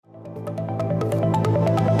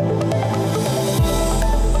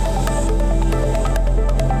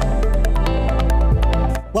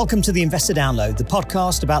Welcome to the Investor Download, the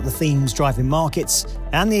podcast about the themes driving markets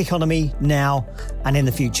and the economy now and in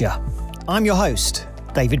the future. I'm your host,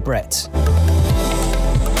 David Brett.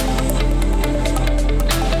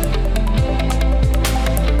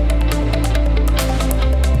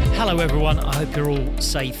 Hello everyone, I hope you're all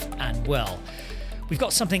safe and well. We've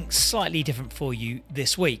got something slightly different for you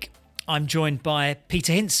this week. I'm joined by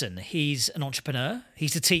Peter Hinson. He's an entrepreneur,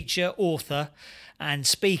 he's a teacher, author and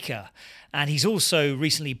speaker. And he's also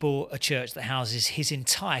recently bought a church that houses his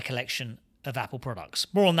entire collection of Apple products.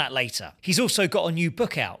 More on that later. He's also got a new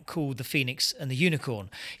book out called The Phoenix and the Unicorn.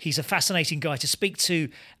 He's a fascinating guy to speak to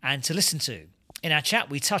and to listen to. In our chat,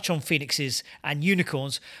 we touch on phoenixes and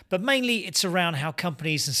unicorns, but mainly it's around how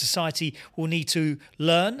companies and society will need to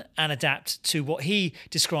learn and adapt to what he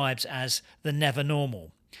describes as the never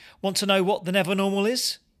normal. Want to know what the never normal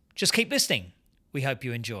is? Just keep listening. We hope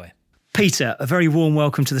you enjoy. Peter, a very warm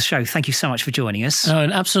welcome to the show. Thank you so much for joining us.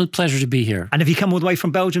 An absolute pleasure to be here. And have you come all the way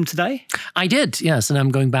from Belgium today? I did, yes, and I'm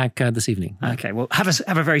going back this evening. Okay, well, have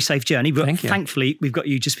a very safe journey. But Thank you. Thankfully, we've got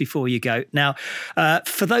you just before you go. Now,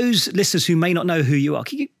 for those listeners who may not know who you are,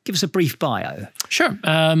 can you give us a brief bio? Sure.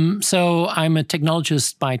 So I'm a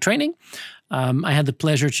technologist by training. I had the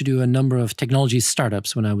pleasure to do a number of technology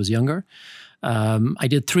startups when I was younger. I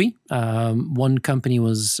did three. One company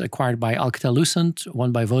was acquired by Alcatel-Lucent,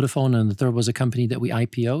 one by Vodafone, and the third was a company that we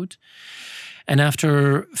IPO'd. And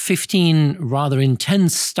after 15 rather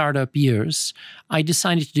intense startup years, I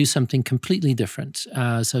decided to do something completely different.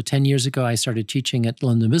 So 10 years ago, I started teaching at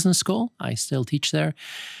London Business School. I still teach there.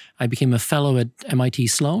 I became a fellow at MIT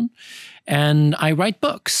Sloan, and I write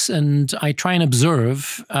books and I try and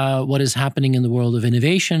observe what is happening in the world of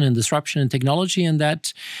innovation and disruption and technology, and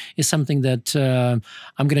that is something that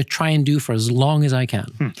I'm going to try and do for as long as I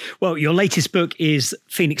can. Well, your latest book is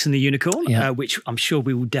Phoenix and the Unicorn, which I'm sure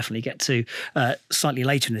we will definitely get to slightly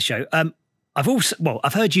later in the show.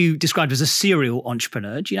 I've heard you described as a serial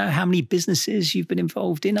entrepreneur. Do you know how many businesses you've been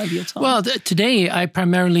involved in over your time? Well, today I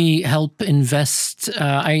primarily help invest.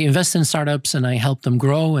 I invest in startups and I help them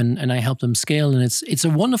grow and I help them scale. And it's a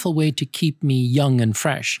wonderful way to keep me young and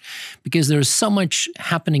fresh because there's so much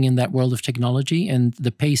happening in that world of technology and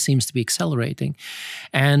the pace seems to be accelerating.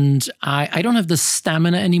 And I don't have the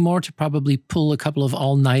stamina anymore to probably pull a couple of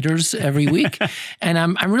all-nighters every week. And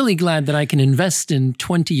I'm really glad that I can invest in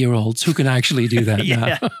 20-year-olds who can actually do that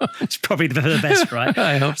now. It's probably the best, right?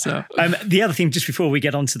 I hope so. The other thing, just before we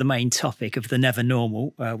get on to the main topic of the never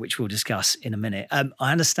normal, which we'll discuss in a minute,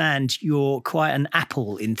 I understand you're quite an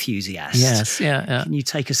Apple enthusiast. Yes, yeah. Can you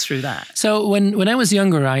take us through that? So when I was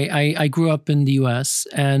younger, I grew up in the US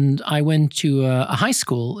and I went to a high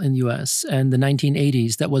school in the US in the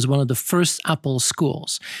 1980s that was one of the first Apple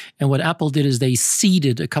schools. And what Apple did is they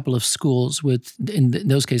seeded a couple of schools with, in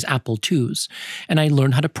those cases, Apple IIs. And I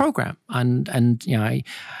learned how to program. And you know,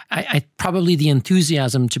 I probably the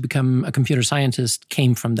enthusiasm to become a computer scientist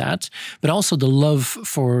came from that, but also the love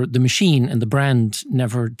for the machine and the brand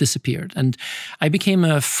never disappeared. And I became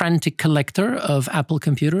a frantic collector of Apple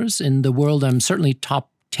computers. In the world, I'm certainly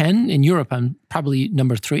top 10. In Europe, I'm probably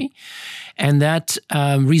number 3. And that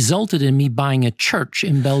resulted in me buying a church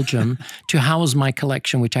in Belgium to house my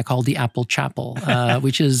collection, which I call the Apple Chapel,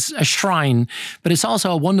 which is a shrine, but it's also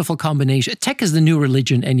a wonderful combination. Tech is the new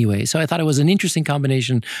religion anyway. So I thought it was an interesting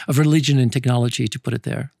combination of religion and technology to put it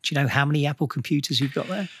there. Do you know how many Apple computers you've got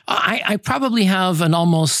there? I probably have an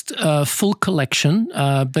almost full collection,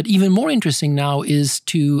 but even more interesting now is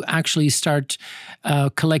to actually start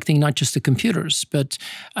collecting not just the computers, but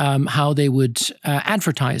how they would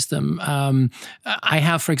advertise them. I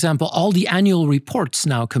have, for example, all the annual reports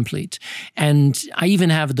now complete. And I even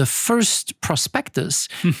have the first prospectus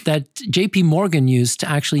that JP Morgan used to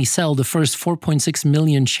actually sell the first 4.6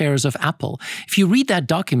 million shares of Apple. If you read that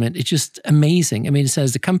document, it's just amazing. I mean, it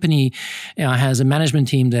says the company has a management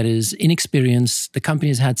team that is inexperienced. The company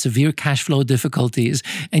has had severe cash flow difficulties.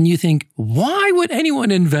 And you think, why would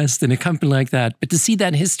anyone invest in a company like that? But to see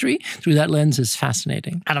that history through that lens is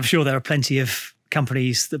fascinating. And I'm sure there are plenty of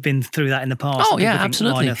companies that have been through that in the past. Oh, yeah,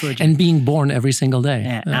 absolutely. And being born every single day.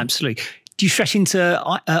 Yeah, absolutely. Do you stretch into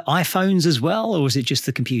iPhones as well, or is it just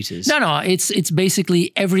the computers? No. It's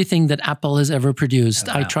basically everything that Apple has ever produced.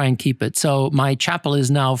 Oh, wow. I try and keep it. So my chapel is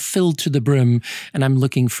now filled to the brim, and I'm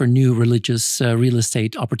looking for new religious real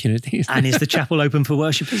estate opportunities. And is the chapel open for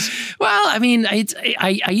worshippers? Well, I mean,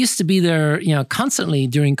 I used to be there, constantly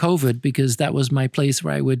during COVID because that was my place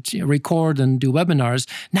where I would record and do webinars.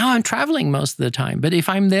 Now I'm traveling most of the time, but if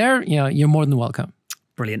I'm there, you're more than welcome.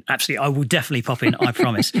 Brilliant. Absolutely. I will definitely pop in, I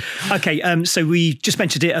promise. Okay, so we just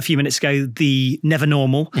mentioned it a few minutes ago, the never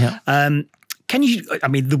normal. Yeah.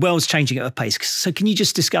 The world's changing at a pace. So can you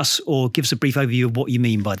just discuss or give us a brief overview of what you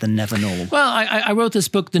mean by the never normal? Well, I wrote this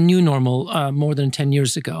book, The New Normal, more than 10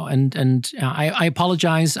 years ago. And I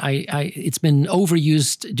apologize. It's been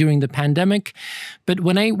overused during the pandemic. But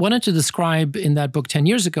when I wanted to describe in that book 10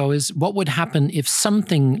 years ago is what would happen if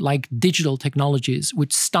something like digital technologies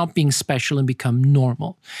would stop being special and become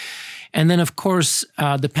normal. And then, of course,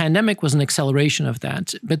 the pandemic was an acceleration of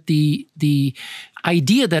that. But the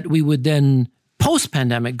idea that we would then,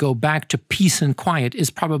 post-pandemic, go back to peace and quiet is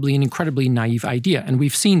probably an incredibly naive idea. And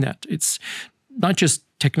we've seen that. It's not just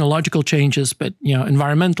technological changes, but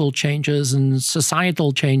environmental changes and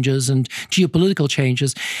societal changes and geopolitical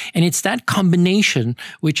changes. And it's that combination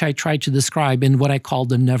which I try to describe in what I call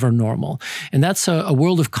the never normal. And that's a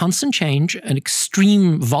world of constant change, an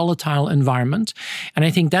extreme volatile environment. And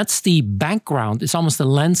I think that's the background. It's almost the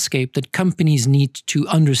landscape that companies need to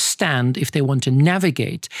understand if they want to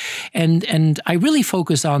navigate. And I really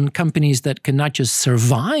focus on companies that can not just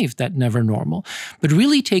survive that never normal, but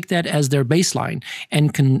really take that as their baseline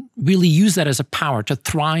and can really use that as a power to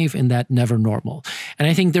thrive in that never normal. And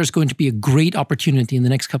I think there's going to be a great opportunity in the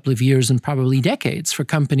next couple of years and probably decades for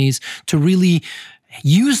companies to really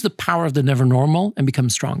use the power of the never normal and become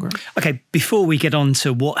stronger. Okay, before we get on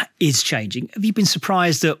to what is changing, have you been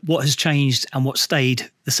surprised at what has changed and what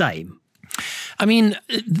stayed the same? I mean,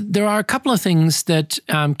 there are a couple of things that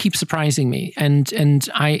keep surprising me, and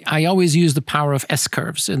I always use the power of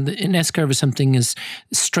S-curves. And an S-curve is something is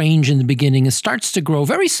strange in the beginning. It starts to grow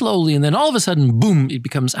very slowly, and then all of a sudden, boom, it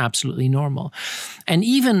becomes absolutely normal. And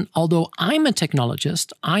even although I'm a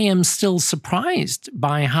technologist, I am still surprised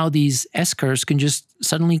by how these S-curves can just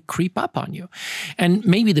suddenly creep up on you. And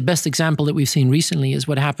maybe the best example that we've seen recently is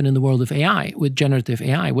what happened in the world of AI with generative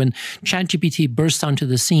AI. When ChatGPT burst onto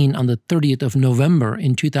the scene on the 30th of November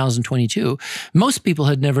in 2022, most people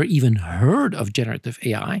had never even heard of generative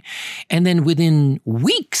AI. And then within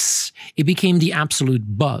weeks, it became the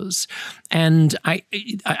absolute buzz. And I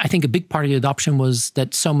think a big part of the adoption was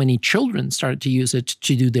that so many children started to use it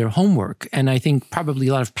to do their homework. And I think probably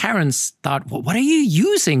a lot of parents thought, well, what are you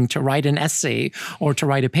using to write an essay or to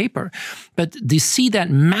write a paper? But to see that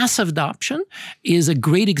massive adoption is a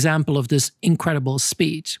great example of this incredible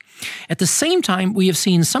speed. At the same time, we have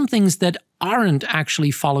seen some things that aren't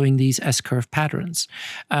actually following these S-curve patterns.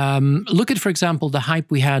 Look at, for example, the hype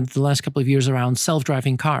we had the last couple of years around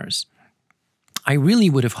self-driving cars. I really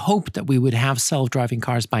would have hoped that we would have self-driving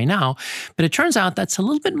cars by now, but it turns out that's a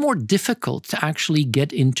little bit more difficult to actually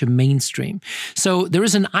get into mainstream. So there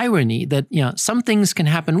is an irony that, some things can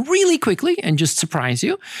happen really quickly and just surprise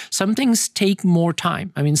you. Some things take more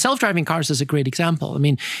time. I mean, self-driving cars is a great example. I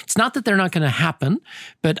mean, it's not that they're not going to happen,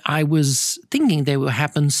 but I was thinking they will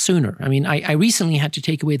happen sooner. I mean, I recently had to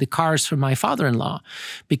take away the cars from my father-in-law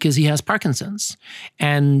because he has Parkinson's,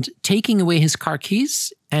 and taking away his car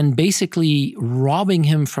keys and basically robbing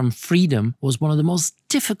him from freedom was one of the most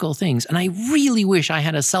difficult things. And I really wish I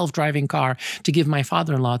had a self-driving car to give my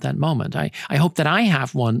father-in-law at that moment. I hope that I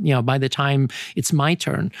have one, by the time it's my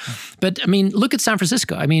turn. But I mean, look at San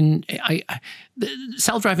Francisco. I mean, the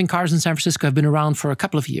self-driving cars in San Francisco have been around for a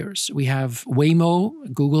couple of years. We have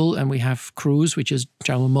Waymo, Google, and we have Cruise, which is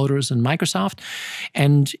General Motors and Microsoft.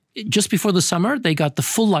 And just before the summer, they got the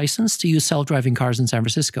full license to use self-driving cars in San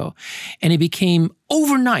Francisco. And it became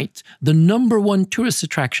overnight the #1 tourist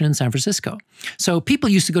attraction in San Francisco. So people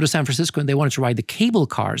used to go to San Francisco and they wanted to ride the cable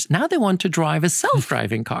cars. Now they want to drive a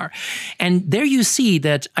self-driving car. And there you see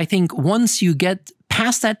that I think once you get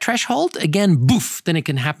past that threshold, again, boof, then it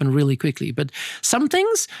can happen really quickly. But some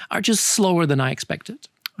things are just slower than I expected.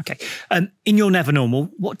 Okay. In your never normal,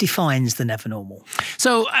 what defines the never normal?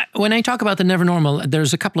 So when I talk about the never normal,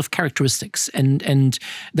 there's a couple of characteristics, and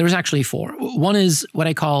there's actually 4. One is what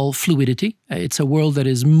I call fluidity. It's a world that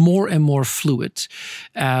is more and more fluid.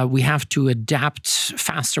 We have to adapt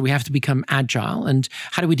faster. We have to become agile. And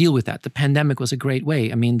how do we deal with that? The pandemic was a great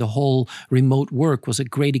way. I mean, the whole remote work was a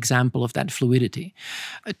great example of that fluidity.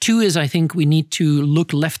 2 is I think we need to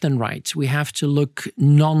look left and right. We have to look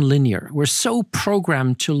non-linear. We're so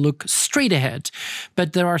programmed to look straight ahead,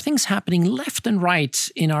 but there are things happening left and right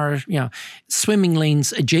in our swimming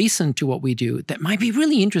lanes adjacent to what we do that might be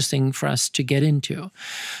really interesting for us to get into.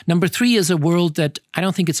 Number 3 is a world that I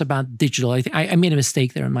don't think it's about digital. I made a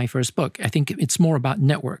mistake there in my first book. I think it's more about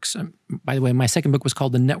networks. By the way, my second book was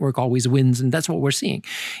called The Network Always Wins, and that's what we're seeing.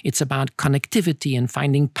 It's about connectivity and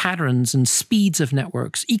finding patterns and speeds of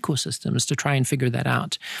networks, ecosystems to try and figure that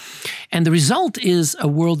out. And the result is a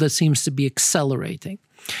world that seems to be accelerating.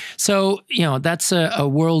 So, that's a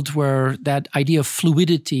world where that idea of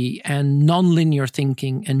fluidity and nonlinear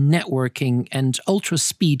thinking and networking and ultra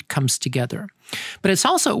speed comes together. But it's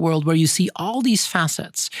also a world where you see all these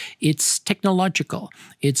facets. It's technological,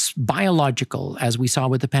 it's biological, as we saw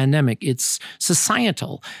with the pandemic, it's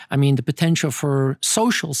societal. I mean, the potential for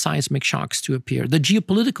social seismic shocks to appear, the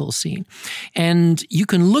geopolitical scene. And you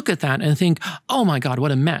can look at that and think, oh my God,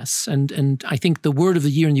 what a mess. And I think the word of the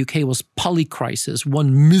year in the UK was polycrisis,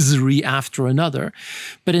 one misery after another.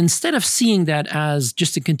 But instead of seeing that as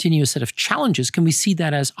just a continuous set of challenges, can we see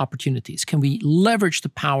that as opportunities? Can we leverage the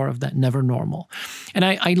power of that never normal? And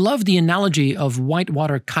I love the analogy of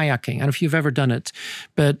whitewater kayaking. I don't know if you've ever done it,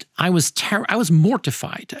 but I was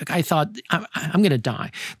mortified. I thought, I'm going to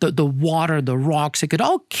die. The water, the rocks, it could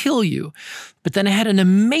all kill you. But then I had an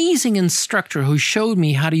amazing instructor who showed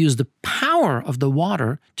me how to use the power of the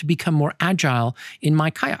water to become more agile in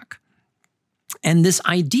my kayak. And this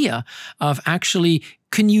idea of actually,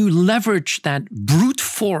 can you leverage that brute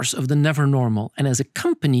force of the never normal? And as a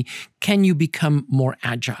company, can you become more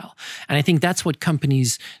agile? And I think that's what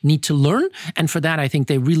companies need to learn. And for that, I think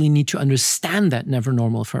they really need to understand that never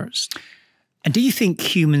normal first. And do you think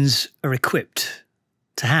humans are equipped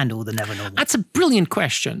to handle the never normal? That's a brilliant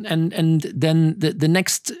question. And then the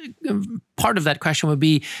next part of that question would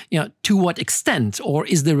be, to what extent, or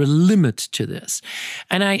is there a limit to this?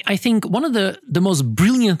 And I think one of the most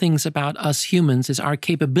brilliant things about us humans is our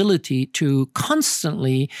capability to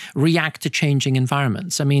constantly react to changing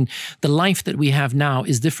environments. I mean, the life that we have now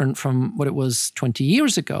is different from what it was 20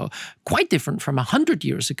 years ago, quite different from 100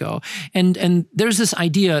 years ago. And there's this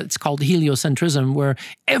idea, it's called heliocentrism, where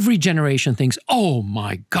every generation thinks, oh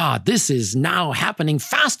my God, this is now happening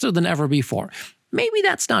faster than ever before. Maybe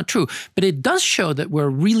that's not true, but it does show that we're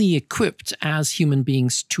really equipped as human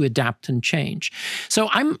beings to adapt and change. So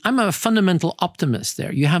I'm a fundamental optimist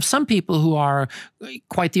there. You have some people who are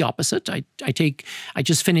quite the opposite. I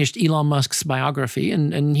just finished Elon Musk's biography,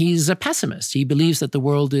 and he's a pessimist. He believes that the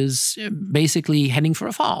world is basically heading for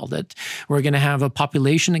a fall, that we're going to have a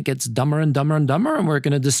population that gets dumber and dumber and dumber, and we're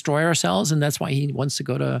going to destroy ourselves, and that's why he wants to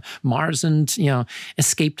go to Mars and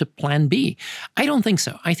escape to Plan B. I don't think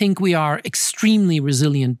so. I think we are extremely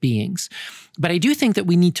resilient beings. But I do think that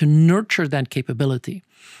we need to nurture that capability.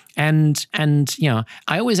 And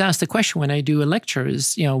I always ask the question when I do a lecture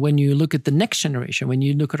is, when you look at the next generation, when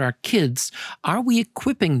you look at our kids, are we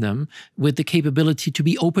equipping them with the capability to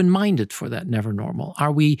be open-minded for that never normal?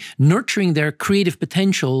 Are we nurturing their creative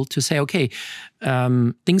potential to say, okay,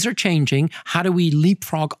 things are changing. How do we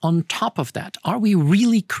leapfrog on top of that? Are we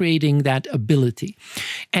really creating that ability?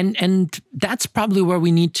 And that's probably where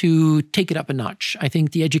we need to take it up a notch. I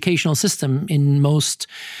think the educational system in most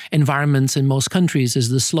environments, in most countries, is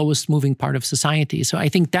the slowest moving part of society. So I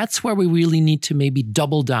think that's where we really need to maybe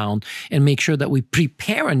double down and make sure that we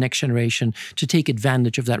prepare a next generation to take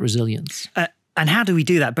advantage of that resilience. And how do we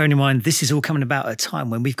do that? Bearing in mind, this is all coming about at a time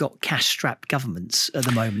when we've got cash-strapped governments at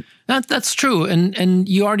the moment. That's true. And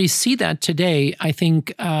you already see that today, I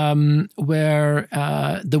think, where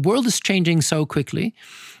the world is changing so quickly.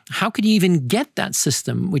 How could you even get that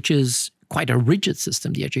system, which is quite a rigid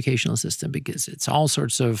system, the educational system, because it's all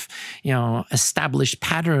sorts of, established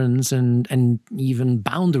patterns and even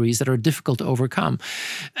boundaries that are difficult to overcome.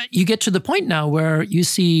 You get to the point now where you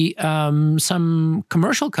see some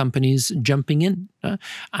commercial companies jumping in.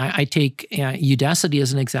 I take Udacity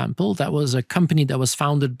as an example. That was a company that was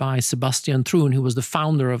founded by Sebastian Thrun, who was the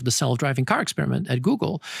founder of the self-driving car experiment at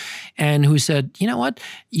Google, and who said, you know what,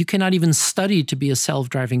 you cannot even study to be a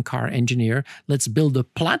self-driving car engineer. Let's build a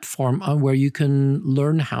platform on where you can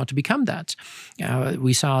learn how to become that.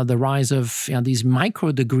 We saw the rise of these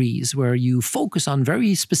micro degrees where you focus on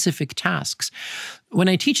very specific tasks. When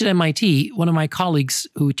I teach at MIT, one of my colleagues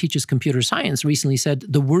who teaches computer science recently said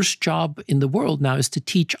the worst job in the world now is to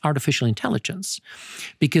teach artificial intelligence.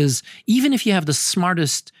 Because even if you have the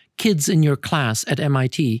smartest kids in your class at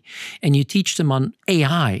MIT and you teach them on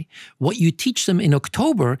AI, what you teach them in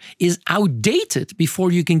October is outdated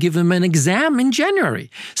before you can give them an exam in January.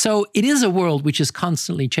 So it is a world which is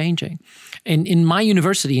constantly changing. And in my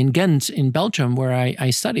university in Ghent, in Belgium, where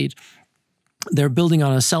I studied, they're building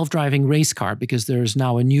on a self-driving race car because there's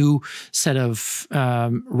now a new set of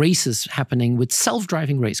races happening with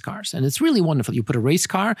self-driving race cars. And it's really wonderful. You put a race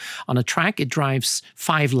car on a track, it drives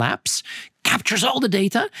 5 laps, captures all the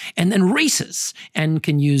data, and then races and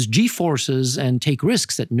can use G-forces and take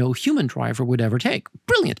risks that no human driver would ever take.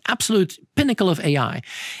 Brilliant, absolute pinnacle of AI.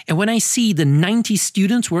 And when I see the 90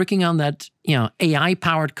 students working on that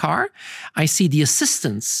AI-powered car, I see the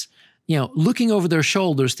assistants looking over their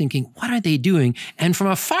shoulders, thinking, what are they doing? And from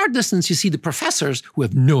a far distance, you see the professors who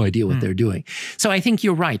have no idea what they're doing. So I think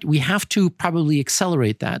you're right. We have to probably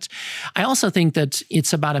accelerate that. I also think that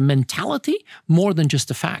it's about a mentality more than just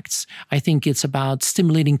the facts. I think it's about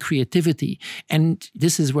stimulating creativity. And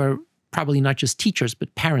this is where probably not just teachers,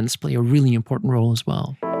 but parents play a really important role as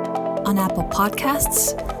well. On Apple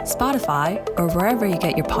Podcasts, Spotify, or wherever you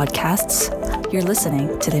get your podcasts, you're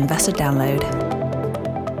listening to the Investor Download.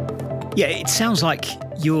 Yeah, it sounds like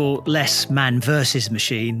you're less man versus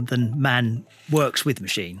machine than man works with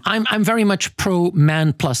machine. I'm very much pro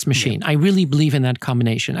man plus machine. Yeah. I really believe in that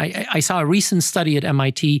combination. I saw a recent study at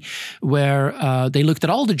MIT where they looked at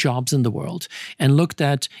all the jobs in the world and looked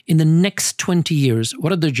at, in the next 20 years,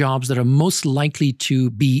 what are the jobs that are most likely to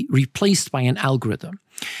be replaced by an algorithm.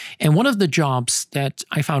 And one of the jobs that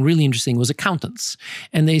I found really interesting was accountants.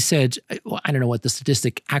 And they said, well, I don't know what the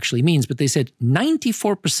statistic actually means, but they said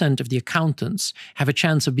 94% of the accountants have a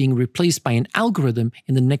chance of being replaced by an algorithm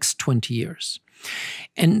in the next 20 years.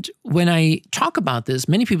 And when I talk about this,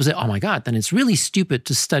 many people say, oh my God, then it's really stupid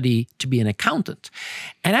to study to be an accountant.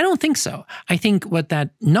 And I don't think so. I think what that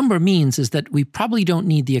number means is that we probably don't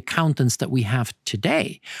need the accountants that we have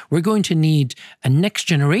today. We're going to need a next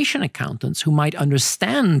generation accountants who might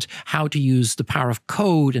understand how to use the power of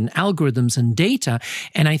code and algorithms and data.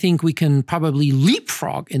 And I think we can probably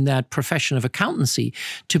leapfrog in that profession of accountancy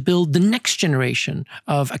to build the next generation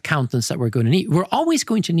of accountants that we're going to need. We're always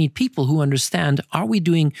going to need people who understand, are we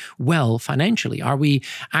doing well financially? Are we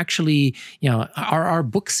actually, are our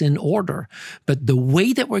books in order? But the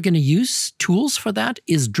way that we're going to use tools for that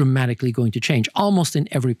is dramatically going to change almost in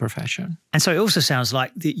every profession. And so it also sounds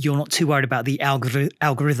like that you're not too worried about the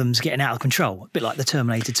algorithms getting out of control, a bit like the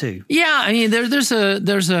Terminator 2. Yeah, I mean, there's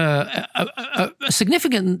a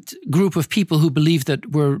significant group of people who believe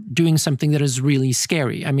that we're doing something that is really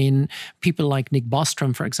scary. I mean, people like Nick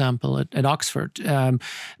Bostrom, for example, at Oxford,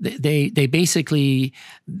 they basically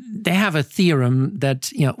they have a theorem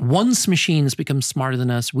that once machines become smarter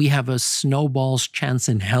than us, we have a snowball's chance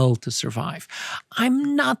in hell to survive.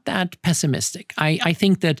 I'm not that pessimistic. I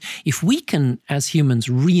think that if we can, as humans,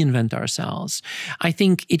 reinvent ourselves, I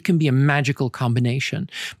think it can be a magical combination.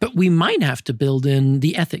 But we might have to build in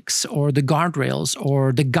the ethics or the guardrails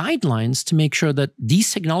or the guidelines to make sure that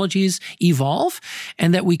these technologies evolve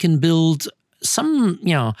and that we can build some,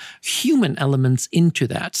 human elements into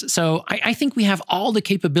that. So I think we have all the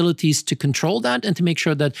capabilities to control that and to make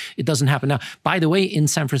sure that it doesn't happen. Now, by the way, in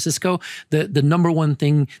San Francisco, the number one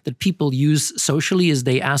thing that people use socially is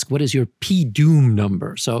they ask, what is your P-doom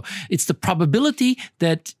number? So it's the probability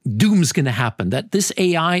that doom's going to happen, that this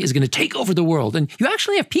AI is going to take over the world. And you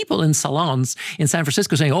actually have people in salons in San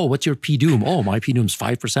Francisco saying, oh, what's your P-doom? Oh, my P-doom's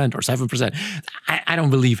 5% or 7%. I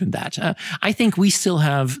don't believe in that. I think we still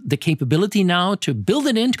have the capability now to build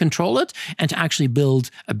it in, to control it, and to actually build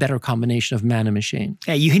a better combination of man and machine.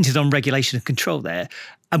 Yeah, you hinted on regulation and control there.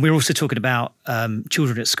 And we're also talking about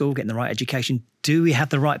children at school getting the right education. Do we have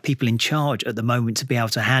the right people in charge at the moment to be able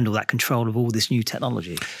to handle that control of all this new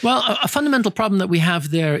technology? Well, a fundamental problem that we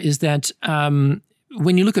have there is that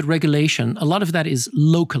when you look at regulation, a lot of that is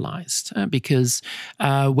localized because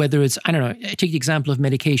whether it's, I don't know, take the example of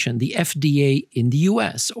medication, the FDA in the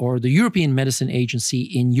US or the European Medicine Agency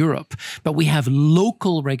in Europe, but we have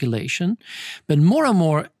local regulation. But more and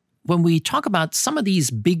more, when we talk about some of these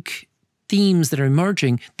big themes that are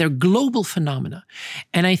emerging, they're global phenomena.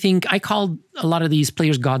 And I think I call a lot of these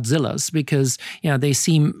players Godzillas because, they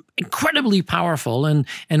seem incredibly powerful. And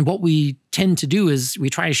what we tend to do is we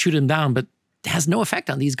try to shoot them down, but has no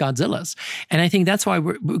effect on these Godzillas. And I think that's why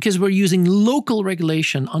because we're using local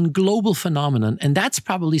regulation on global phenomenon, and that's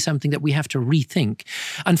probably something that we have to rethink.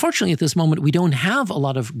 Unfortunately, at this moment, we don't have a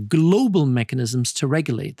lot of global mechanisms to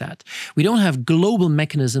regulate that. We don't have global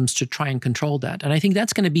mechanisms to try and control that. And I think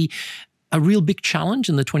that's going to be a real big challenge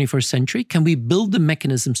in the 21st century. Can we build the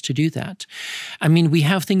mechanisms to do that? I mean, we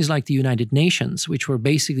have things like the United Nations, which were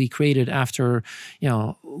basically created after,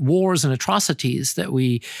 wars and atrocities that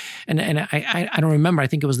I don't remember, I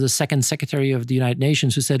think it was the second secretary of the United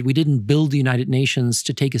Nations who said, we didn't build the United Nations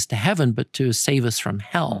to take us to heaven, but to save us from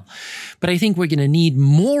hell. But I think we're going to need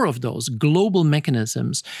more of those global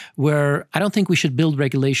mechanisms where I don't think we should build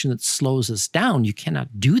regulation that slows us down. You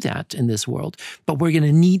cannot do that in this world, but we're going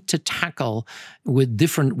to need to tackle with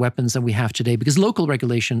different weapons than we have today because local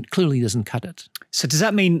regulation clearly doesn't cut it. So does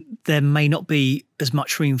that mean there may not be as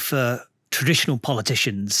much room for traditional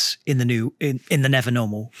politicians in the never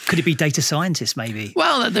normal? Could it be data scientists maybe?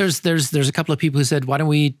 Well, there's a couple of people who said, why don't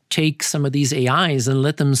we take some of these AIs and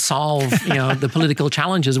let them solve the political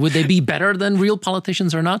challenges? Would they be better than real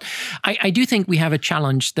politicians or not? I do think we have a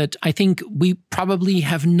challenge that I think we probably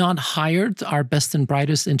have not hired our best and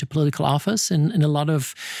brightest into political office in a lot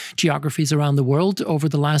of geographies around the world over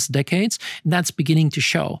the last decades. And that's beginning to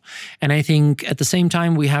show. And I think at the same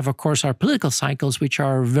time, we have, of course, our political cycles, which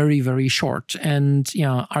are very, very short. And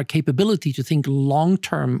our capability to think long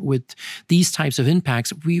term with these types of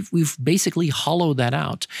impacts, we've basically hollowed that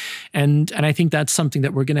out. And I think that's something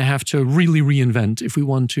that we're going to have to really reinvent if we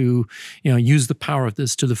want to use the power of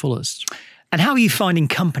this to the fullest. And how are you finding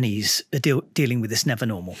companies dealing with this never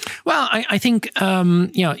normal? Well, I think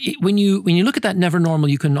when you look at that never normal,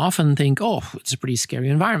 you can often think, oh, it's a pretty scary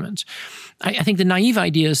environment. I think the naive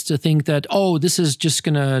idea is to think that, oh, this is just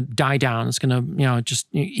going to die down. It's going to, just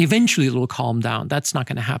eventually it will calm down. That's not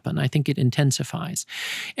going to happen. I think it intensifies.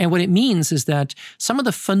 And what it means is that some of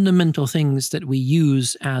the fundamental things that we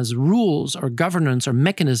use as rules or governance or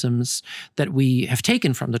mechanisms that we have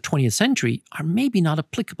taken from the 20th century are maybe not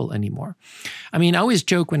applicable anymore. I mean, I always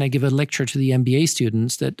joke when I give a lecture to the MBA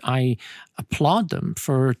students that I applaud them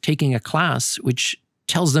for taking a class which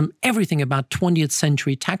tells them everything about 20th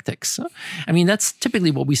century tactics. I mean, that's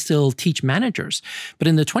typically what we still teach managers. But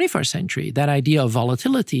in the 21st century, that idea of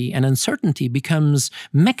volatility and uncertainty becomes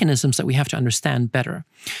mechanisms that we have to understand better.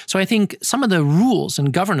 So I think some of the rules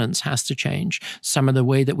and governance has to change. Some of the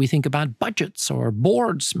way that we think about budgets or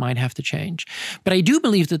boards might have to change. But I do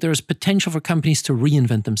believe that there's potential for companies to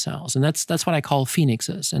reinvent themselves. And that's what I call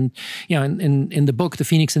phoenixes. And in the book, The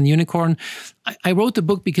Phoenix and the Unicorn, I wrote the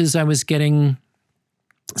book because I was getting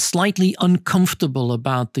slightly uncomfortable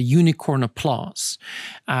about the unicorn applause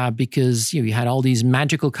because you had all these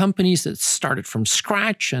magical companies that started from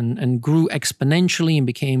scratch and grew exponentially and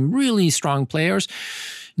became really strong players.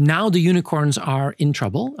 Now the unicorns are in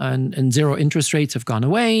trouble and zero interest rates have gone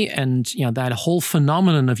away. And that whole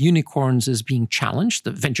phenomenon of unicorns is being challenged.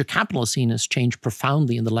 The venture capital scene has changed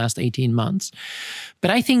profoundly in the last 18 months.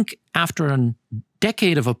 But I think after a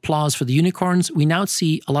decade of applause for the unicorns, we now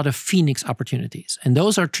see a lot of phoenix opportunities. And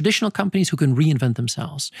those are traditional companies who can reinvent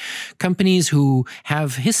themselves. Companies who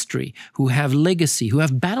have history, who have legacy, who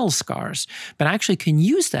have battle scars, but actually can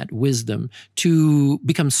use that wisdom to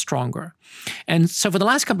become stronger. And so for the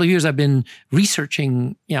last couple of years, I've been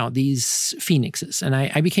researching, these phoenixes, and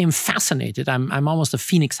I became fascinated. I'm almost a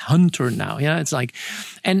phoenix hunter now. It's like,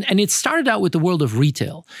 and it started out with the world of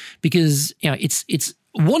retail because it's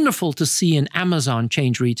wonderful to see an Amazon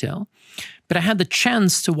change retail. But I had the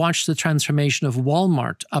chance to watch the transformation of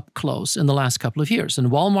Walmart up close in the last couple of years.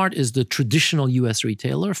 And Walmart is the traditional US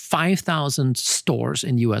retailer, 5,000 stores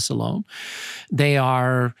in US alone. They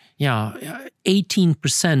are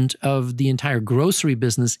 18% of the entire grocery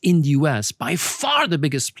business in the US, by far the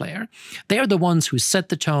biggest player. They are the ones who set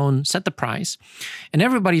the tone, set the price. And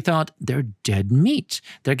everybody thought they're dead meat.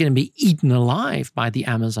 They're going to be eaten alive by the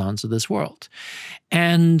Amazons of this world.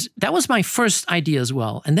 And that was my first idea as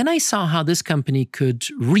well. And then I saw how this company could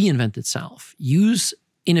reinvent itself, use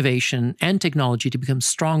innovation and technology to become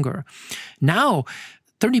stronger. Now,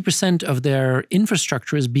 30% of their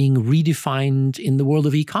infrastructure is being redefined in the world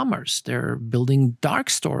of e-commerce. They're building dark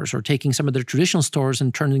stores or taking some of their traditional stores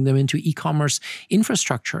and turning them into e-commerce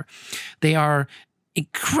infrastructure. They are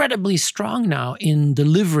incredibly strong now in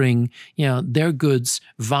delivering, their goods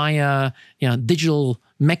via, digital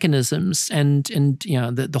mechanisms, and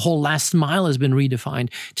the whole last mile has been redefined.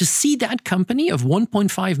 To see that company of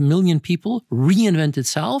 1.5 million people reinvent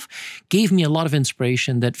itself gave me a lot of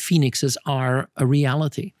inspiration that phoenixes are a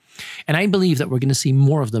reality. And I believe that we're going to see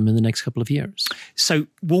more of them in the next couple of years. So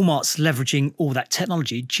Walmart's leveraging all that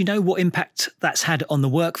technology. Do you know what impact that's had on the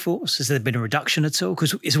workforce? Has there been a reduction at all?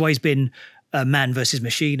 Because it's always been man versus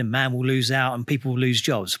machine, and man will lose out and people will lose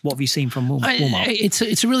jobs. What have you seen from Walmart?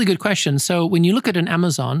 It's a really good question. So when you look at an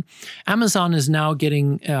Amazon is now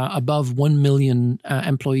getting above 1 million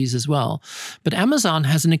employees as well. But Amazon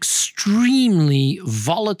has an extremely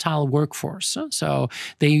volatile workforce. So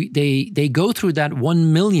they go through that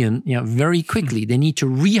 1 million very quickly. They need to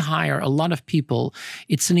rehire a lot of people.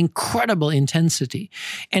 It's an incredible intensity.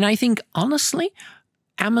 And I think, honestly,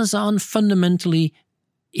 Amazon fundamentally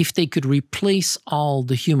if they could replace all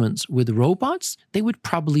the humans with robots, they would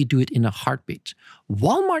probably do it in a heartbeat.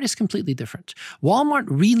 Walmart is completely different. Walmart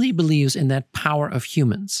really believes in that power of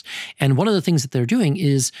humans. And one of the things that they're doing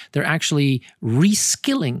is they're actually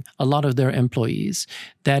reskilling a lot of their employees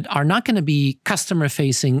that are not going to be customer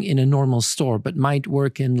facing in a normal store, but might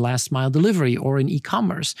work in last mile delivery or in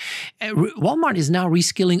e-commerce. Walmart is now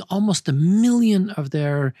reskilling almost 1 million of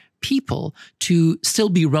their people to still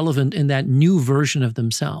be relevant in that new version of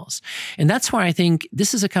themselves. And that's why I think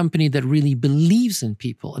this is a company that really believes in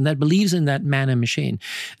people and that believes in that man and machine.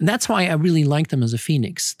 And that's why I really like them as a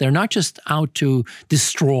phoenix. They're not just out to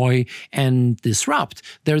destroy and disrupt.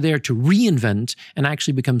 They're there to reinvent and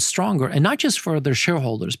actually become stronger, and not just for their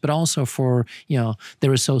shareholders, but also for,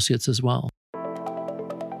 their associates as well.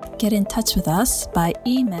 Get in touch with us by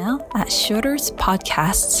email at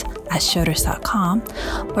schroederspodcasts@schroders.com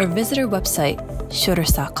or visit our website,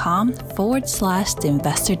 schroders.com/the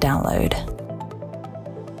investor download.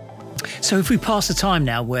 So if we pass the time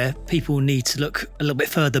now where people need to look a little bit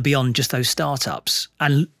further beyond just those startups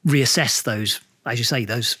and reassess those, as you say,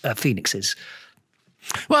 those phoenixes.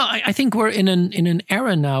 Well, I think we're in an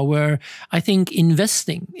era now where I think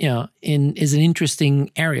investing, is an interesting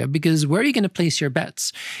area, because where are you going to place your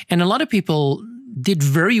bets? And a lot of people did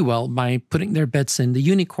very well by putting their bets in the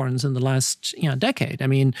unicorns in the last decade. I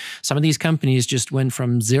mean, some of these companies just went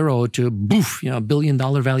from zero to $1 billion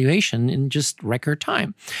valuation in just record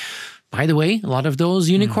time. By the way, a lot of those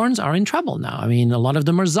unicorns are in trouble now. I mean, a lot of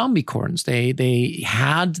them are zombiecorns. They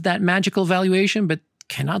had that magical valuation, but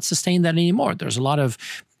cannot sustain that anymore. There's a lot of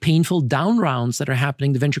painful down rounds that are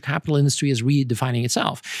happening. The venture capital industry is redefining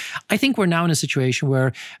itself. I think we're now in a situation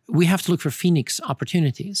where we have to look for phoenix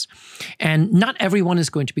opportunities. And not everyone is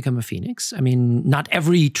going to become a phoenix. I mean, not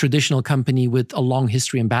every traditional company with a long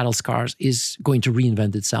history and battle scars is going to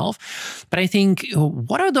reinvent itself. But I think,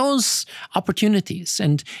 what are those opportunities?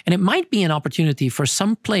 And it might be an opportunity for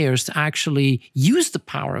some players to actually use the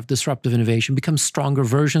power of disruptive innovation, become stronger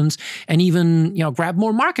versions, and even grab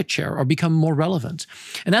more market share or become more relevant.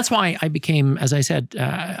 And that's why I became, as I said,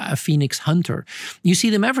 a phoenix hunter. You see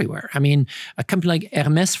them everywhere. I mean, a company like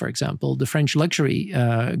Hermès, for example, the French luxury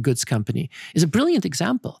goods company, is a brilliant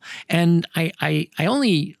example. And I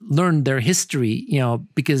only learned their history,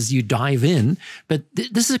 because you dive in. But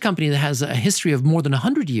this is a company that has a history of more than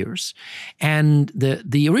 100 years. And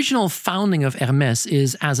the original founding of Hermès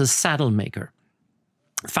is as a saddle maker.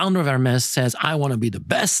 Founder of Hermès says, I want to be the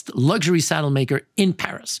best luxury saddle maker in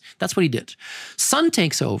Paris. That's what he did. Son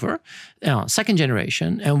takes over, second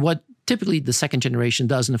generation, and what typically the second generation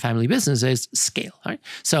does in a family business is scale, right?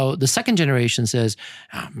 So the second generation says,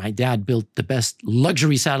 my dad built the best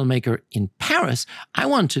luxury saddle maker in Paris. I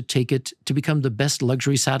want to take it to become the best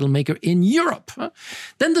luxury saddle maker in Europe.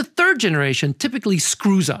 Then the third generation typically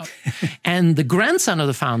screws up. And the grandson of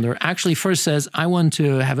the founder actually first says, I want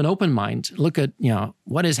to have an open mind, look at,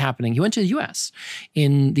 what is happening. He went to the US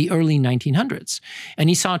in the early 1900s, and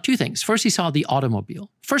he saw two things. First, he saw the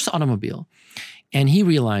first automobile. And he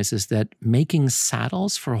realizes that making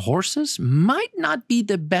saddles for horses might not be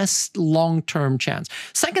the best long-term chance.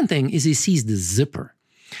 Second thing is he sees the zipper,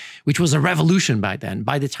 which was a revolution by then.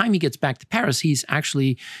 By the time he gets back to Paris, he's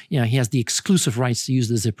actually, he has the exclusive rights to use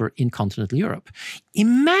the zipper in continental Europe.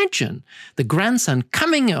 Imagine the grandson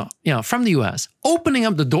coming, from the US, opening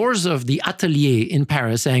up the doors of the atelier in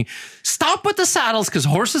Paris, saying, stop with the saddles because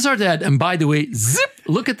horses are dead. And by the way, zip,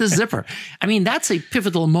 look at the zipper. I mean, that's a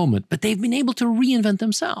pivotal moment, but they've been able to reinvent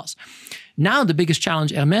themselves. Now, the biggest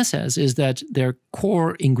challenge Hermès has is that their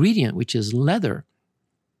core ingredient, which is leather,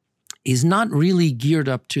 is not really geared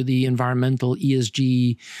up to the environmental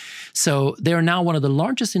ESG. So they're now one of the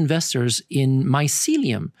largest investors in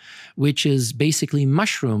mycelium, which is basically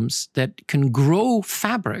mushrooms that can grow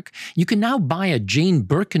fabric. You can now buy a Jane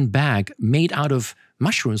Birkin bag made out of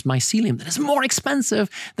mushrooms, mycelium, that is more expensive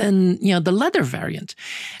than the leather variant.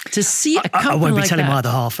 To see a company I won't be like telling that, my other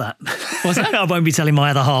half that. What's that? I won't be telling my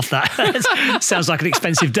other half that. Sounds like an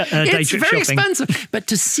expensive day trip shopping. It's very expensive, but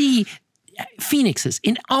to see phoenixes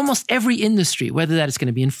in almost every industry, whether that is going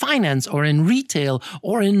to be in finance or in retail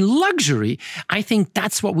or in luxury, I think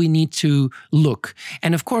that's what we need to look.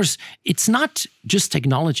 And of course, it's not just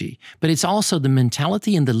technology, but it's also the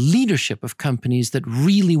mentality and the leadership of companies that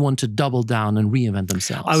really want to double down and reinvent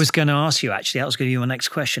themselves. I was going to ask you, actually, that was going to be my next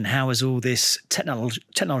question. How has all this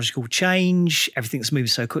technological change, everything that's moving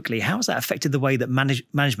so quickly, how has that affected the way that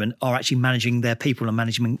management are actually managing their people and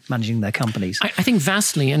managing their companies? I think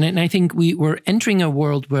vastly. And I think we're entering a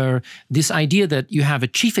world where this idea that you have a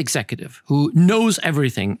chief executive who knows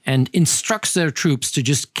everything and instructs their troops to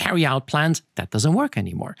just carry out plans, that doesn't work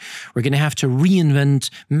anymore. We're going to have to reinvent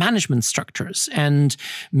management structures and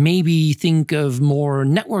maybe think of more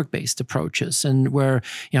network-based approaches, and where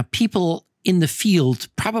people in the field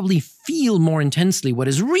probably feel more intensely what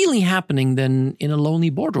is really happening than in a lonely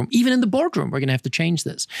boardroom. Even in the boardroom, we're going to have to change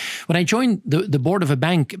this. When I joined the board of a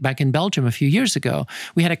bank back in Belgium a few years ago,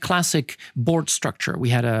 we had a classic board structure. We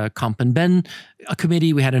had a comp and ben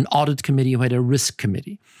committee, we had an audit committee, we had a risk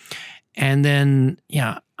committee. And then,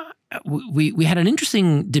 we had an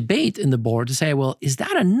interesting debate in the board to say, well, is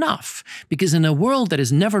that enough? Because in a world that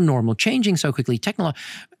is never normal, changing so quickly,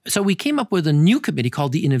 so we came up with a new committee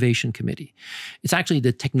called the Innovation Committee. It's actually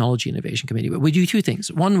the Technology Innovation Committee. But we do two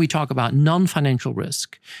things. One, we talk about non-financial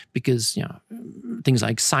risk, because things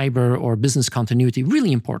like cyber or business continuity,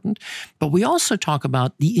 really important. But we also talk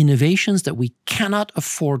about the innovations that we cannot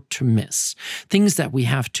afford to miss, things that we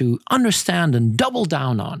have to understand and double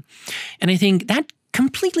down on. And I think that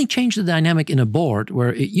completely changed the dynamic in a board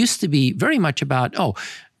where it used to be very much about,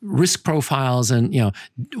 risk profiles and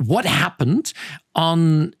what happened,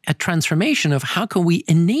 on a transformation of how can we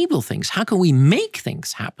enable things, how can we make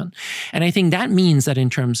things happen. And I think that means that in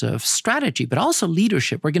terms of strategy, but also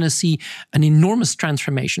leadership, we're going to see an enormous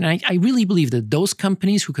transformation. And I really believe that those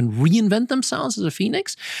companies who can reinvent themselves as a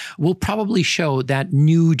phoenix will probably show that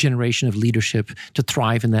new generation of leadership to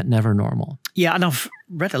thrive in that never normal. Yeah, and I've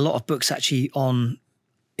read a lot of books actually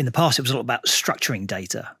in the past it was a lot about structuring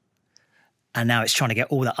data. And now it's trying to get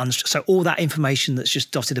all that so all that information that's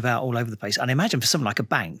just dotted about all over the place. And I imagine for something like a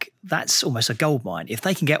bank, that's almost a goldmine. If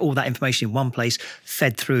they can get all that information in one place,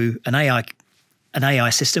 fed through an AI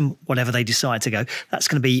system, whatever they decide to go, that's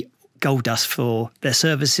going to be gold dust for their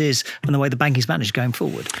services and the way the bank is managed going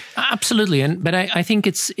forward. Absolutely, but I think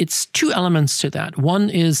it's two elements to that. One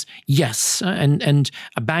is yes, and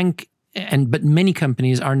a bank. But many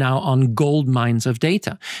companies are now on gold mines of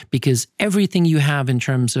data, because everything you have in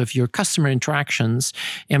terms of your customer interactions,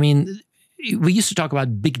 we used to talk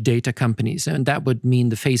about big data companies, and that would mean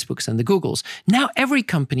the Facebooks and the Googles. Now every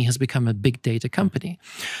company has become a big data company.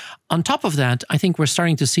 On top of that, I think we're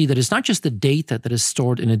starting to see that it's not just the data that is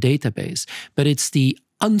stored in a database, but it's the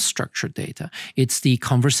unstructured data. It's the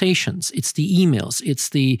conversations, it's the emails, it's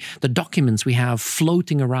the documents we have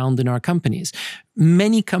floating around in our companies.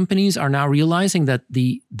 Many companies are now realizing that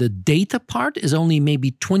the data part is only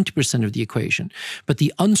maybe 20% of the equation, but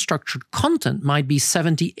the unstructured content might be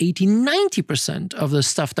 70, 80, 90% of the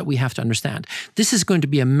stuff that we have to understand. This is going to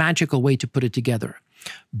be a magical way to put it together.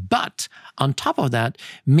 But on top of that,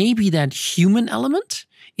 maybe that human element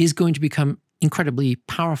is going to become incredibly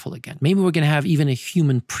powerful again. Maybe we're going to have even a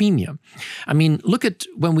human premium. Look at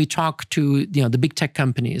when we talk to the big tech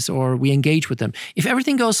companies or we engage with them. If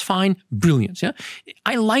everything goes fine, brilliant. Yeah,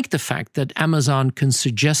 I like the fact that Amazon can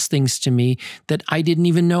suggest things to me that I didn't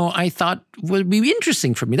even know I thought would be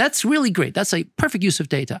interesting for me. That's really great. That's a perfect use of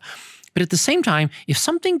data. But at the same time, if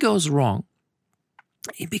something goes wrong,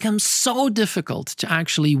 it becomes so difficult to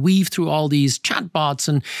actually weave through all these chatbots,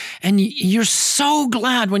 and you're so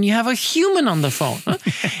glad when you have a human on the phone. Huh?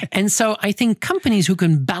 And so I think companies who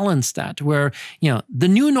can balance that, where the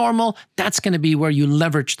new normal, that's going to be where you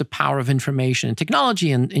leverage the power of information and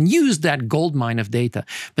technology and use that gold mine of data.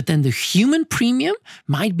 But then the human premium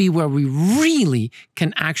might be where we really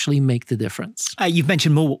can actually make the difference. You've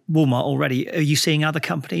mentioned Walmart already. Are you seeing other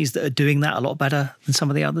companies that are doing that a lot better than some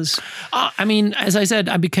of the others? As I said,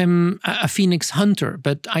 I became a Phoenix hunter,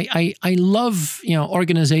 but I love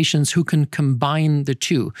organizations who can combine the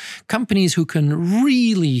two. Companies who can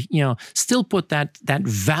really still put that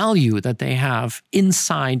value that they have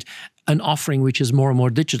inside an offering which is more and more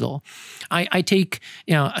digital. I take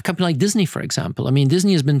a company like Disney, for example.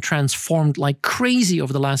 Disney has been transformed like crazy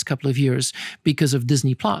over the last couple of years because of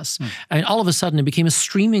Disney Plus. And all of a sudden it became a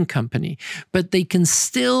streaming company, but they can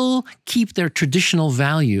still keep their traditional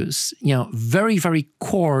values, very, very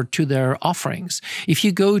core to their offerings. If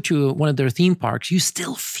you go to one of their theme parks, you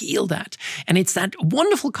still feel that. And it's that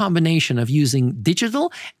wonderful combination of using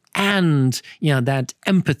digital and that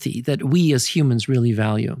empathy that we as humans really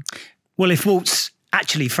value. Well, if Walt's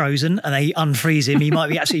actually frozen and they unfreeze him, he might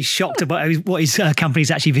be actually shocked about what his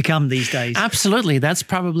company's actually become these days. Absolutely, that's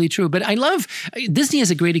probably true. But I love Disney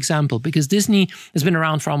is a great example, because Disney has been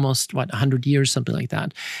around for almost 100 years, something like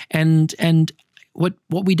that, and what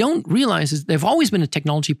we don't realize is they've always been a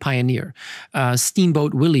technology pioneer.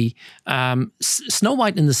 Steamboat Willie, Snow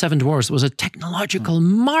White and the Seven Dwarfs was a technological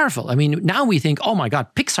marvel. Now we think, oh my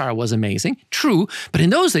God, Pixar was amazing. True, but in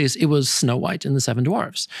those days, it was Snow White and the Seven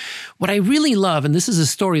Dwarfs. What I really love, and this is a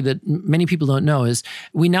story that many people don't know, is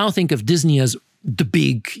we now think of Disney as the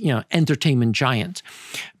big, entertainment giant.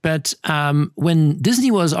 But when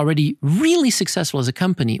Disney was already really successful as a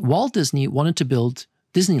company, Walt Disney wanted to build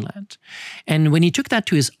Disneyland. And when he took that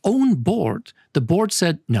to his own board, the board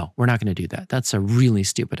said, no, we're not going to do that. That's a really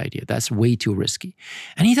stupid idea. That's way too risky.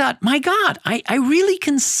 And he thought, my God, I really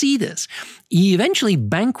can see this. He eventually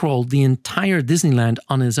bankrolled the entire Disneyland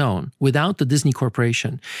on his own without the Disney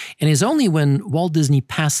Corporation. And it's only when Walt Disney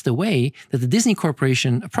passed away that the Disney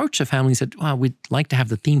Corporation approached the family and said, well, we'd like to have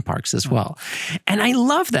the theme parks as well. And I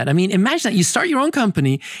love that. I mean, imagine that you start your own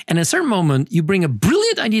company and at a certain moment you bring a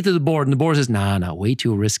brilliant idea to the board and the board says, no, way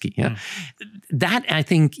too risky. Yeah. That, I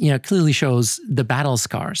think, clearly shows the battle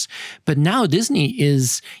scars. But now Disney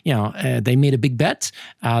is, they made a big bet.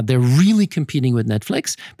 They're really competing with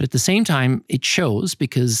Netflix. But at the same time, it shows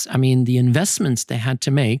because, the investments they had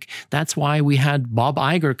to make, that's why we had Bob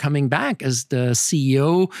Iger coming back as the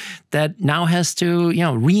CEO that now has to,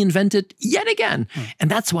 reinvent it yet again. And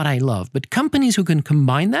that's what I love. But companies who can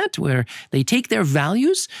combine that, where they take their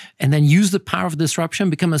values and then use the power of disruption,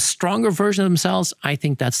 become a stronger version of themselves, I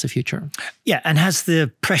think that's the future. Yeah, and has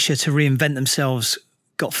the pressure to reinvent themselves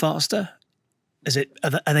got faster?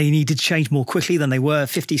 Are they needed to change more quickly than they were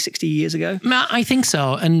 50, 60 years ago? I think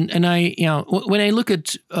so. And I, when I look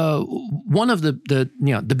at one of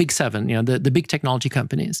the big seven, the big technology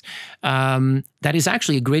companies, that is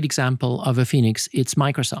actually a great example of a phoenix. It's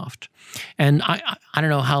Microsoft. And I don't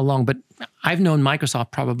know how long, but I've known Microsoft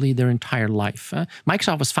probably their entire life.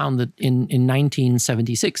 Microsoft was founded in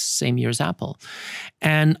 1976, same year as Apple.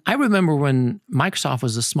 And I remember when Microsoft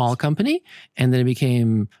was a small company and then it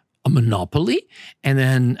became a monopoly. And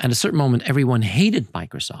then at a certain moment, everyone hated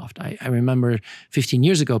Microsoft. I remember 15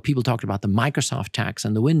 years ago, people talked about the Microsoft tax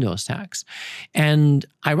and the Windows tax. And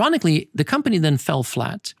ironically, the company then fell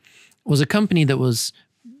flat. It was a company that was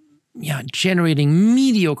generating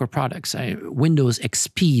mediocre products. Windows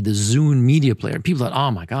XP, the Zune media player. People thought,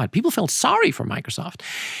 oh my God, people felt sorry for Microsoft.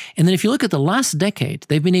 And then if you look at the last decade,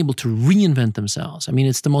 they've been able to reinvent themselves.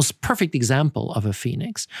 It's the most perfect example of a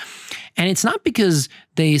phoenix. And it's not because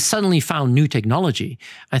they suddenly found new technology.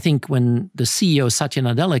 I think when the CEO, Satya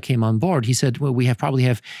Nadella, came on board, he said, well, we probably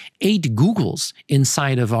have 8 Googles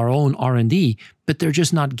inside of our own R&D, but they're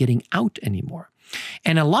just not getting out anymore.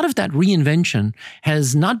 And a lot of that reinvention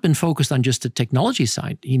has not been focused on just the technology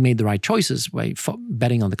side. He made the right choices by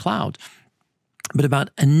betting on the cloud, but about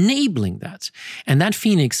enabling that. And that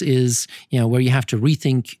phoenix is, where you have to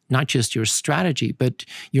rethink not just your strategy, but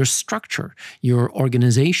your structure, your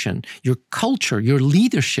organization, your culture, your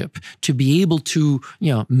leadership to be able to,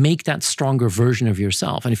 make that stronger version of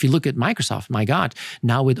yourself. And if you look at Microsoft, my God,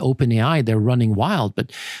 now with OpenAI, they're running wild.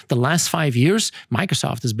 But the last 5 years,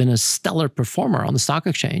 Microsoft has been a stellar performer on the stock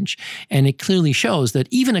exchange. And it clearly shows that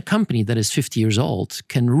even a company that is 50 years old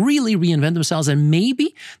can really reinvent themselves. And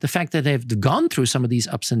maybe the fact that they've gone through some of these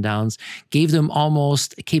ups and downs gave them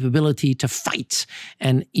almost a capability to fight.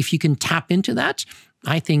 And if you can tap into that,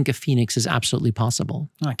 I think a phoenix is absolutely possible.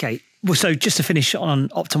 Okay. Well, so just to finish on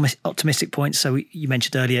optimistic points, so you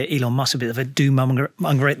mentioned earlier Elon Musk, a bit of a doom monger.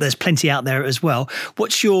 There's plenty out there as well.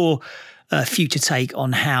 What's your future take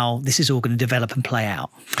on how this is all going to develop and play out?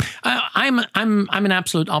 I'm an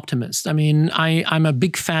absolute optimist. I'm a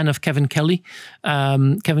big fan of Kevin Kelly.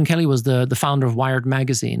 Kevin Kelly was the founder of Wired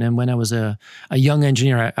magazine, and when I was a young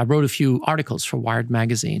engineer, I wrote a few articles for Wired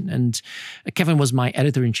magazine. And Kevin was my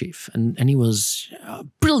editor-in-chief, and he was a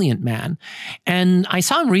brilliant man. And I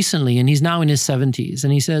saw him recently, and he's now in his 70s,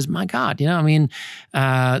 and he says, "My God,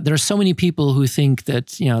 there are so many people who think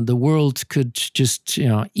that the world could just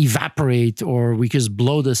evaporate." Or we just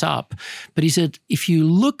blow this up. But he said, if you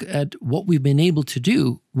look at what we've been able to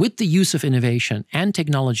do with the use of innovation and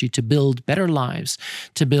technology to build better lives,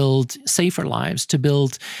 to build safer lives, to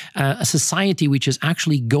build a society which is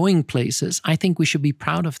actually going places, I think we should be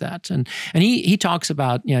proud of that. And he talks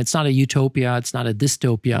about, it's not a utopia, it's not a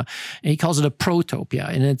dystopia. He calls it a protopia.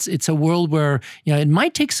 And it's a world where, it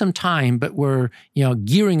might take some time, but we're,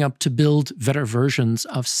 gearing up to build better versions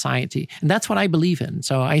of society. And that's what I believe in.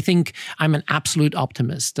 So I think I'm an absolute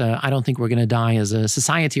optimist. I don't think we're going to die as a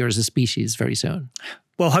society or as a species very soon.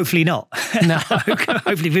 Well, hopefully not. No.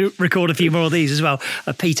 Hopefully we record a few more of these as well.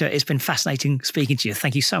 Peter, it's been fascinating speaking to you.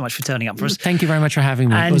 Thank you so much for turning up for us. Thank you very much for having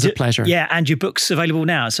me. It was a pleasure. Yeah, and your book's available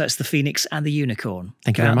now. So it's The Phoenix and the Unicorn.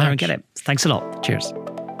 Thank you very much. Go out there and get it. Thanks a lot. Cheers.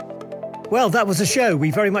 Well, that was the show. We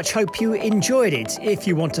very much hope you enjoyed it. If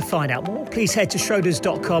you want to find out more, please head to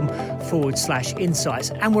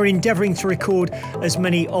schroders.com/insights. And we're endeavouring to record as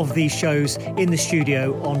many of these shows in the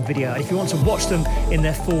studio on video. If you want to watch them in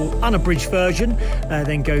their full unabridged version,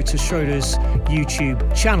 then go to Schroders'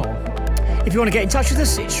 YouTube channel. If you want to get in touch with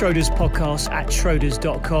us, it's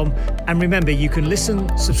schroderspodcast@schroders.com. And remember, you can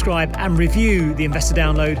listen, subscribe and review the Investor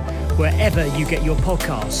Download wherever you get your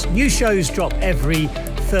podcasts. New shows drop every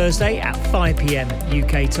Thursday at 5 p.m.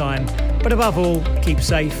 UK time. But above all, keep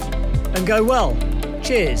safe and go well.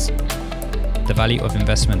 Cheers. The value of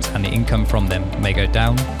investments and the income from them may go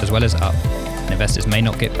down as well as up, and investors may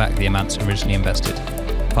not get back the amounts originally invested.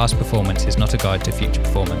 Past performance is not a guide to future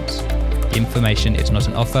performance. The information is not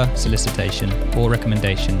an offer, solicitation, or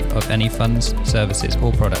recommendation of any funds, services,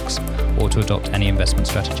 or products, or to adopt any investment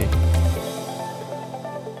strategy.